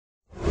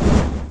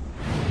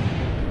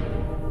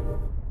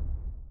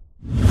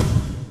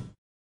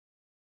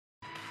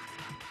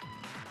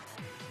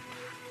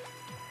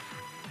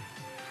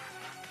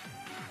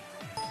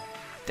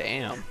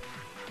Damn.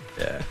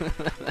 Yeah.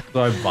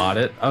 So I bought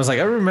it. I was like,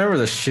 I remember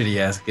this shitty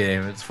ass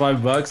game. It's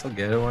 $5. I'll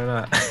get it. Why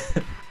not?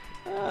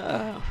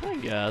 I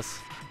guess.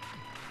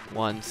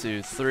 1,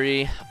 2,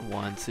 3.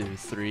 1, 2,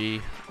 3.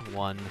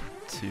 1,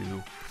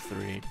 2,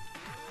 3.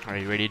 Are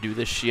you ready to do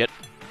this shit?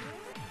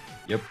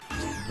 Yep.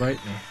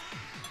 Invite me.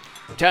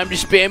 Time to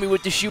spam me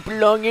with the super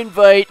long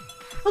invite.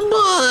 Oh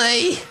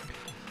boy!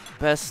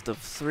 Best of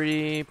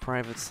 3,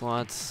 private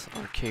slots,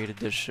 arcade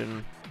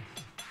edition.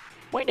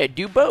 Why not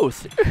do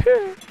both?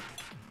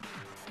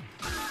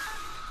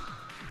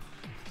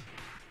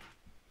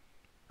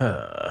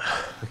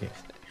 Okay.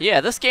 Yeah,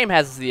 this game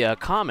has the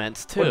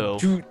comments too. 1,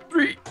 2,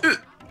 3.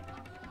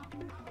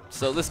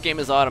 So this game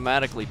is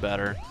automatically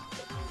better.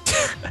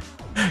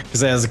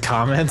 Because it has the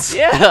comments.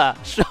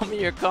 Yeah, show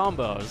me your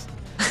combos.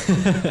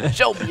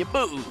 Show me your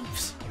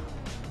moves.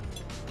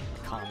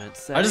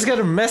 Comments. I just got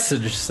a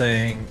message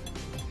saying,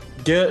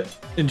 "Get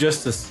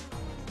Injustice."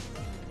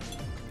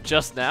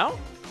 Just now?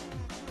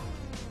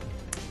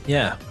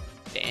 Yeah.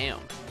 Damn.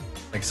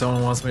 Like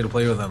someone wants me to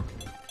play with them.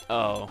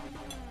 Oh.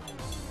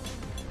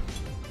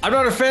 I'm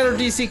not a fan of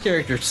DC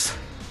characters.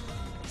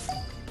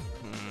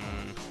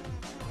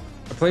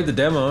 I played the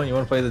demo. You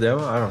want to play the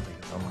demo? I don't think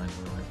it's online.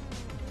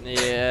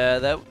 Yeah,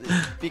 that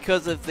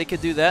because if they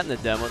could do that in the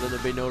demo, then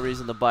there'd be no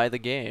reason to buy the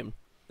game.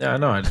 Yeah, I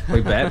know. I just play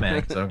Batman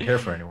because I don't care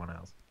for anyone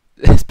else.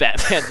 Is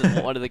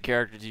Batman one of the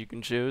characters you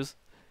can choose?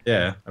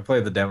 Yeah, I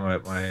played the demo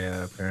at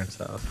my parents'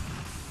 house.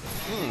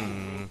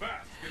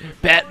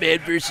 Batman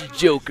versus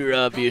Joker,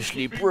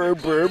 obviously. Brr,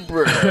 brr,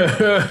 brr.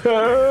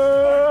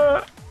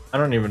 I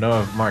don't even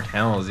know if Mark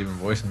Hamill is even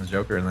voicing the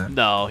Joker in that.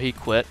 No, he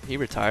quit. He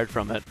retired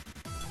from it.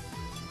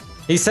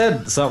 He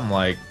said something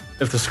like,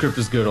 "If the script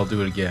is good, I'll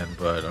do it again,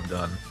 but I'm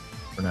done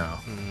for now."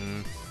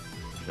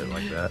 Shit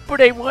like that.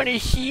 But I want to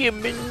see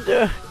him in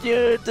the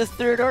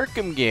third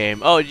Arkham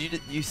game. Oh,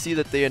 you see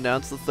that they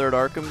announced the third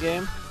Arkham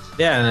game?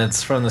 Yeah, and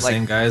it's from the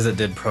same guys that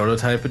did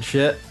Prototype and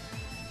shit.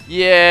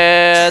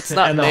 Yeah, it's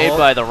not And the made whole-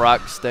 by the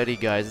Rocksteady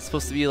guys. It's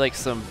supposed to be like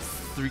some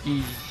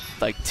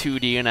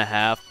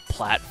 2D&a-half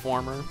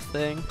platformer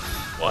thing.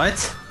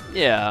 What?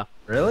 Yeah.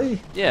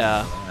 Really?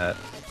 Yeah.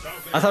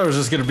 I thought it was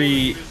just gonna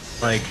be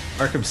like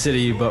Arkham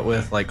City, but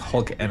with like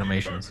Hulk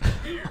animations.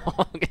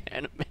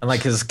 And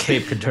like his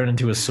cape could turn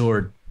into a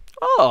sword.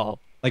 Oh.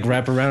 Like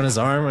wrap around his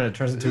arm and it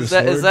turns into a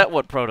sword. Is that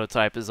what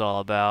Prototype is all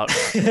about?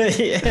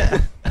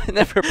 Yeah. I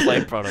never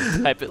played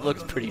Prototype. It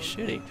looks pretty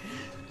shitty.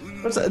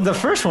 The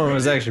first one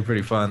was actually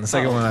pretty fun. The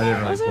second one I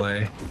didn't really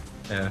play.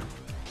 Yeah.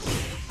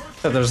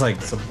 But there's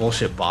like some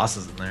bullshit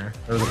bosses in there.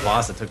 There was a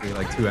boss that took me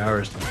like 2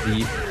 hours to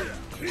beat.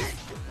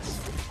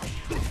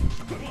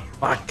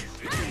 Fuck.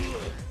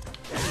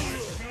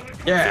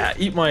 Yeah,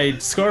 eat my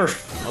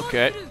scarf.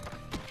 Okay.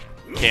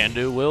 Can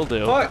do, will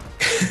do. Fuck.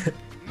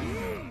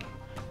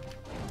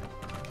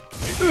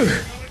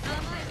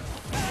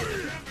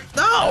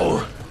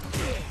 No!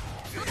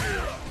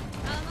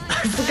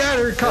 I forgot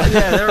her.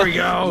 Yeah, there we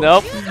go.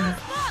 Nope.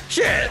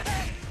 Shit.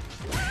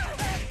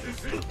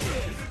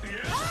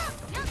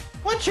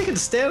 What chicken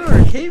stand on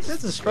her cape?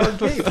 That's a strong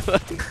cape.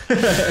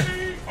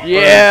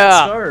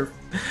 Yeah. Scarf.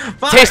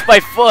 Fuck. Taste my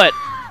foot.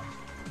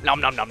 Nom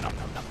nom nom nom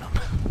nom nom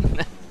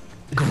nom.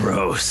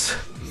 Gross.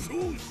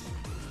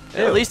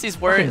 At least he's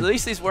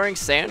wearing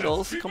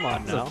sandals. Come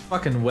on It's a now.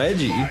 fucking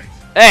wedgie.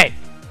 Hey,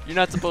 you're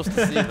not supposed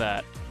to see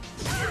that.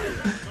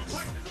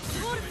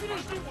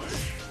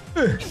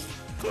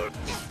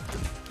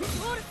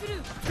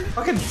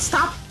 Fucking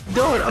stop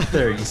going up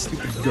there, you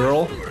stupid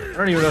girl. I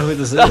don't even know who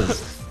this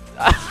is.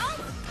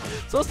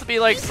 Supposed to be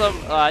like some.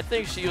 I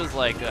think she was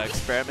like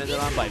experimented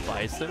on by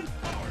Bison.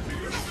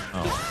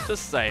 Oh,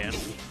 Just saying.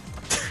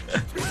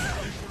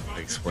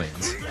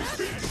 explains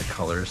the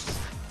colors.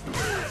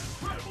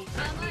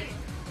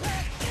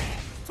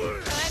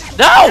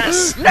 No!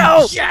 Yes!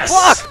 No! Yes!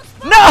 Fuck!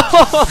 No!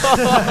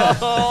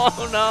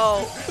 Oh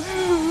no!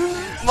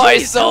 My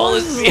soul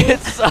is being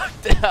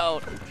sucked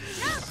out.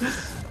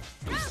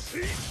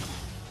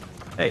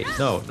 Hey,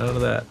 no, none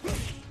of that.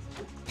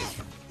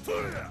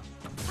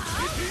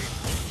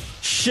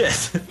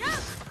 Shit!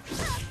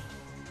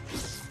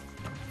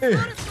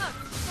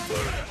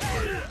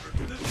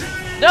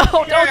 No!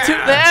 Don't do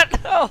that!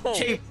 No!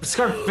 Cheap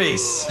scarf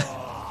face.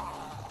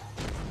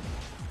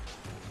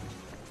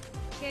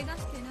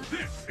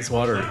 This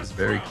water is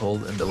very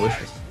cold and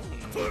delicious.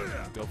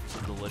 Go for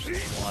some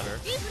delicious water.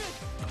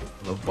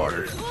 I love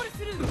water.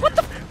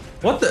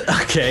 What the?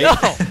 Okay. No!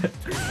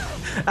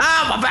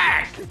 Ah, my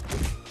back!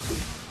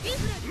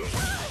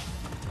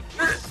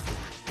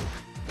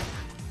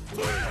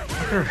 Look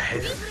at her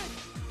hair.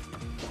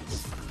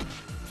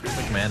 It's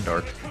like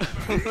Mandark.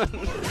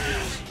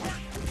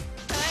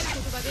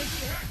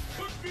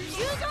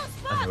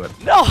 I knew it.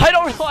 No, I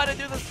don't know how to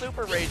do the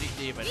super raging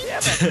demon.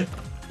 Damn it!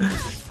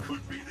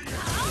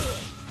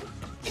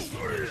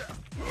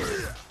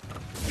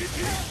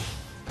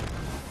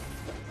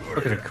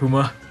 Look at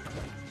Akuma.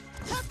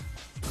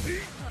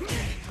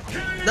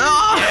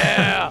 No!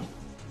 Yeah!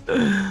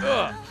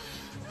 Ugh.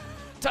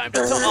 Time to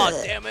talk.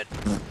 Oh, damn it!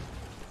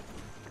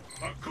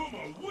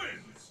 Akuma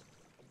wins.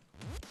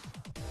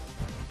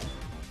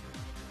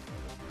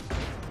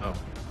 Oh.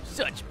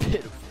 Such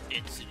pitiful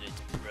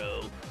incidents,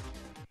 bro.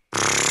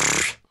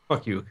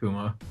 Fuck you,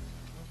 Akuma.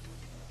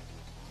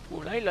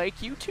 Well, I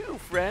like you too,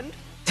 friend.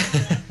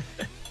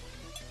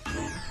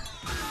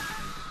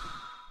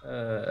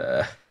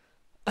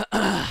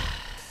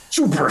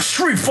 Super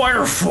Street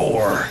Fighter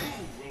 4!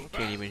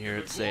 Can't even hear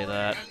it say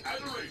that.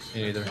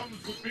 Me neither.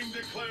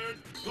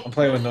 I'm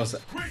playing with no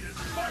sound.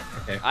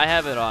 Okay. I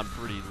have it on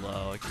pretty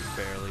low. I can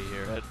barely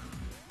hear it.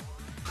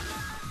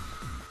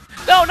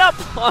 No, not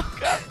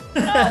Blanca!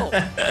 No!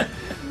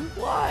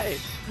 Why?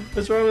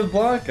 What's wrong with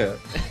Blanca?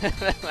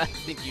 I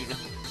think you know.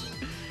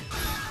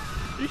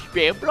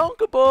 Spam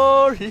Blanca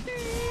ball!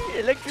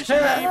 Electricity!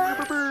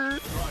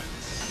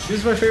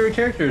 She's my favorite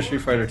character in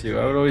Street Fighter 2.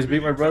 I would always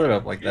beat my brother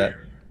up like that.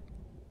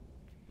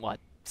 What?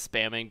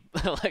 Spamming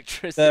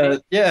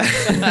electricity? Yeah.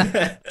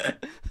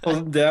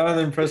 Holding down and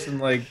then pressing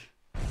like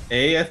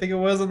A, I think it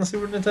was on the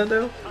Super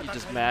Nintendo. You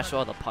just mash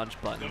all the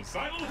punch buttons.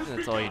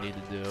 That's all you need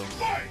to do.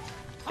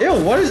 Ew,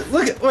 what is,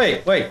 look at,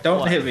 wait,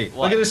 don't What? hit me.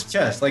 What? Look at his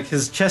chest, like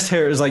his chest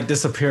hair is like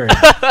disappearing.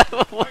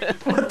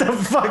 What the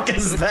fuck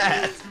is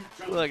that?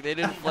 Look, they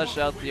didn't flesh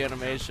out the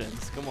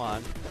animations. Come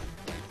on.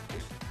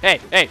 Hey,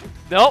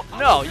 no, you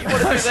want to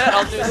do that?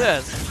 I'll do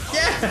this.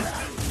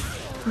 Yeah!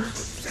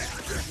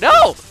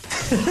 No!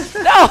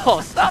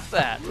 No, stop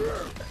that.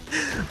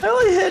 I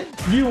only hit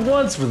you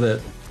once with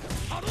it.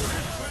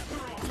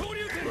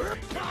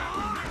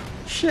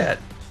 Shit.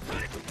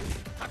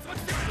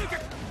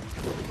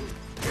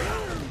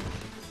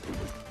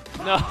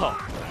 No,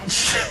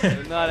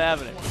 I'm not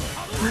having it.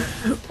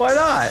 Why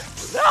not?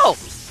 No!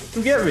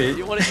 You get me.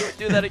 You want to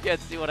do that again,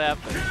 see what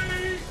happens.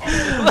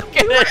 Look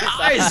at it.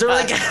 Eyes are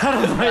like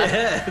out of my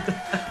head.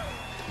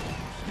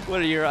 What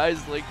are your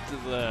eyes linked to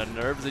the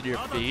nerves in your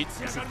feet?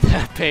 Is it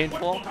that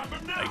painful?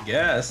 I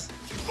guess.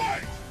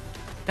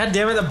 God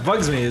damn it, that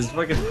bugs me. His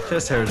fucking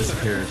chest hair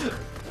disappeared.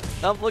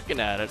 I'm looking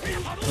at it.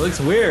 It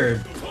looks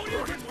weird.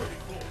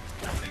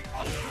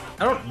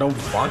 I don't know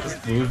Blanca's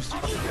moves.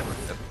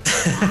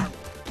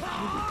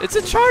 It's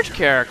a charge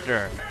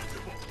character.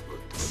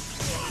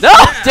 No!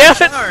 Damn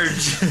it!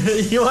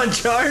 Charge! You want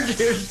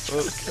charge?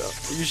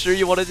 Are you sure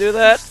you want to do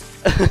that?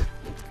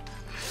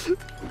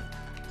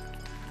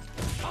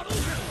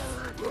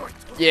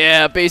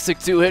 Yeah, basic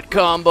 2-hit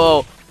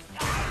combo.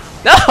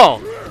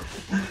 No!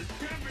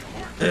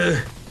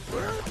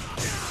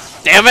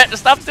 Damn it!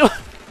 Stop doing.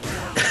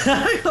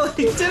 I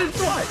only did it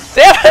twice.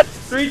 Damn it!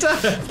 3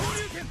 times.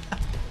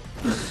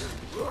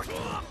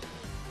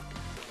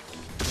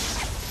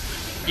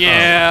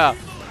 Yeah.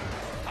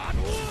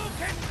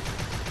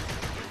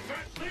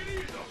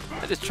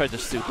 I just tried to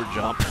super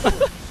jump.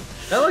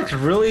 That looks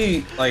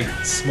really like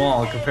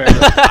small compared to.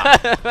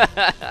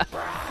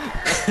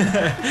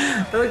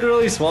 That looked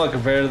really small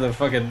compared to the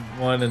fucking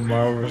one in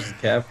Marvel vs.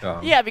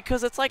 Capcom. Yeah,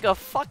 because it's like a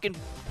fucking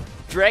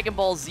Dragon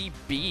Ball Z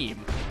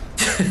beam.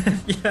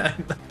 Yeah.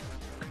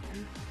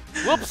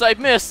 Whoops, I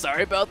missed.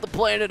 Sorry about the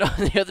planet on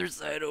the other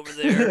side over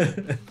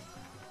there.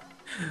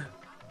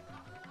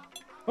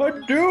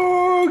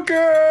 Hadouken!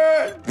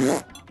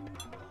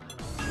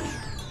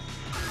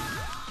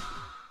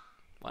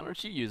 Why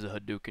don't you use a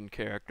Hadouken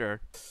character?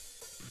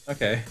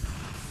 Okay.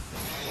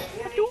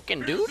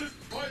 Hadouken, dude.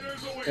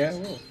 Yeah, I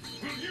will.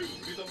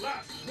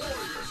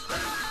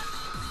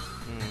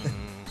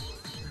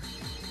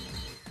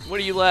 What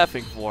are you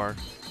laughing for?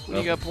 What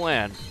do you got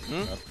planned?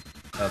 Hmm?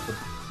 Nothing.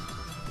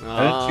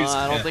 I didn't choose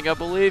I don't Ken. think I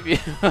believe you.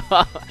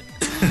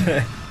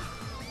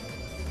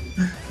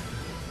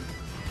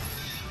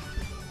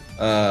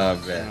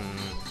 Man.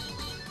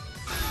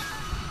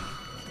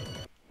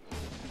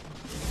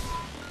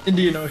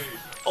 Indian Ocean.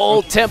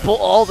 Old temple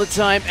all the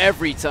time,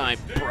 every time,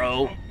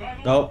 bro.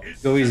 Nope.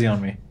 Go easy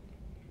on me.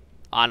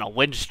 On a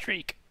win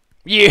streak.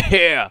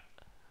 Yeah!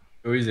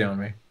 Go easy on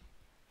me.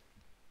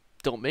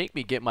 Don't make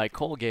me get my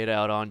Colgate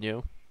out on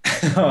you.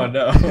 Oh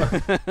no.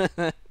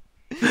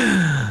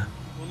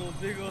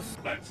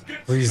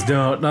 Please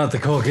don't. Not the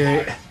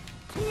Colgate.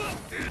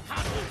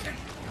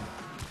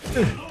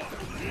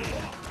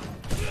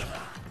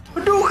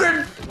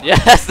 Hadouken!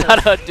 Yes, not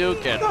a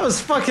Hadouken. That was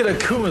fucking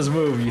Akuma's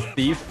move, you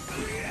thief.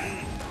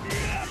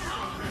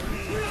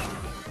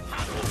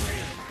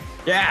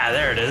 Yeah,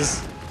 there it is.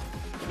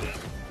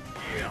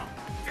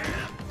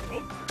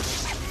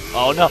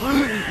 Oh no.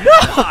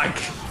 Fuck!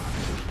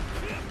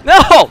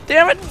 No!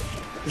 Damn it!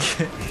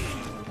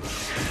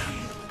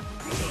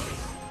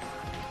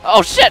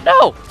 Oh shit,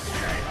 no!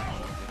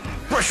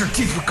 Brush your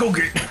teeth with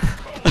Colgate.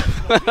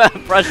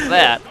 Brush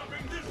that.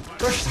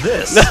 Brush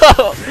this. No!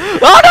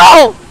 Oh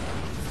no!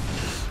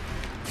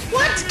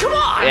 What? Come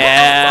on!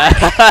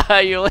 Yeah,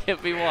 you only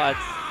hit me once,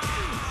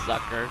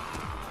 sucker.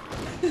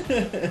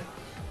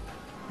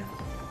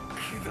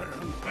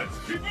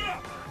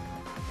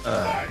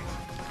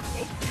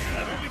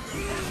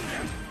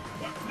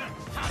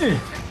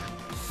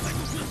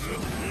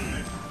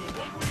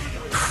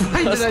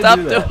 Why did Stop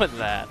I do that? doing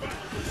that.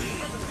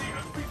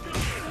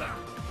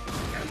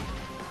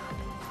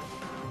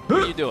 What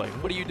are you doing?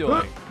 What are you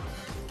doing?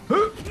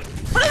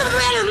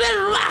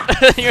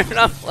 You're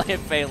not playing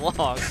Fei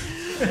Long.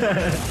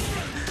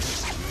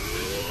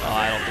 Oh,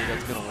 I don't think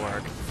that's gonna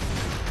work.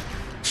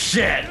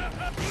 Shit!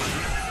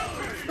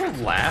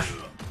 Don't laugh.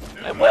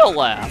 I will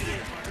laugh.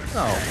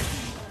 No.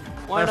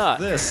 Why Laugh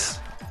not? at this.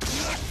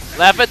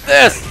 Laugh at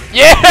this!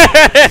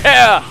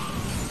 Yeah!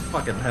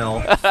 Fucking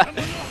hell.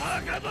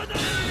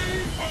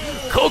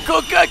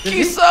 Koko ga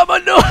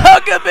kisama no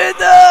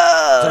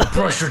hakameda!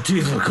 Brush your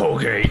teeth with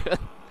Colgate.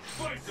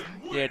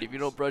 Yeah, if you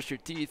don't brush your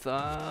teeth,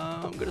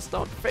 I'm gonna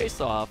stomp your face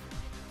off.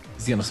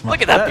 He's gonna smile.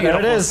 Look at that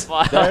beautiful there it is.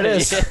 smile. There it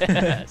is.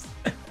 Yes.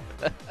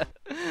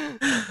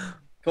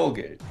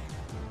 Colgate.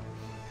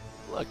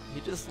 Look,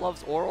 he just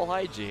loves oral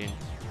hygiene.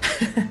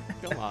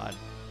 Come on.